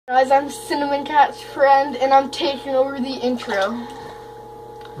Guys, I'm Cinnamon Cat's friend, and I'm taking over the intro.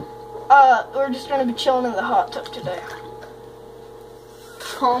 We're just gonna be chilling in the hot tub today.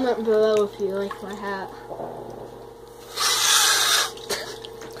 Comment below if you like my hat.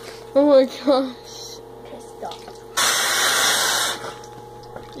 Oh my gosh. Okay, stop.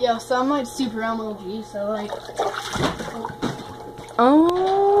 Yeah, so I'm like super MLG, so like.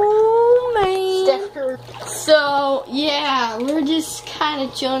 Oh man. So yeah, we're just kind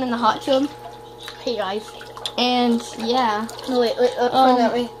of chilling in the hot tub. Hey guys. And yeah. No wait,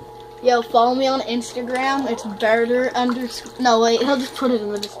 that way. Yo, follow me on Instagram. It's Barter underscore. No wait, he'll just put it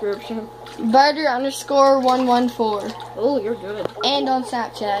in the description. Barter underscore 114. Oh, you're good. And on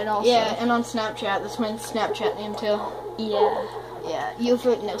Snapchat also. Yeah, and on Snapchat. That's my Snapchat name too. Yeah. Yeah, you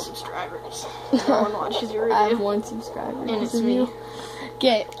have no subscribers. No one watches your video. I have 1 subscriber. And it's me.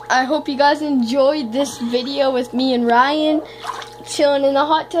 Okay, I hope you guys enjoyed this video with me and Ryan chilling in the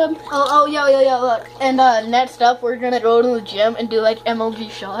hot tub. Yo, look. And next up, we're gonna go to the gym and do like MLG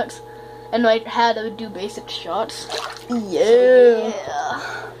shots. And like how to do basic shots. Yeah.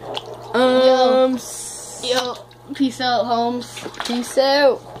 Yo, peace out, Holmes. Peace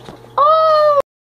out.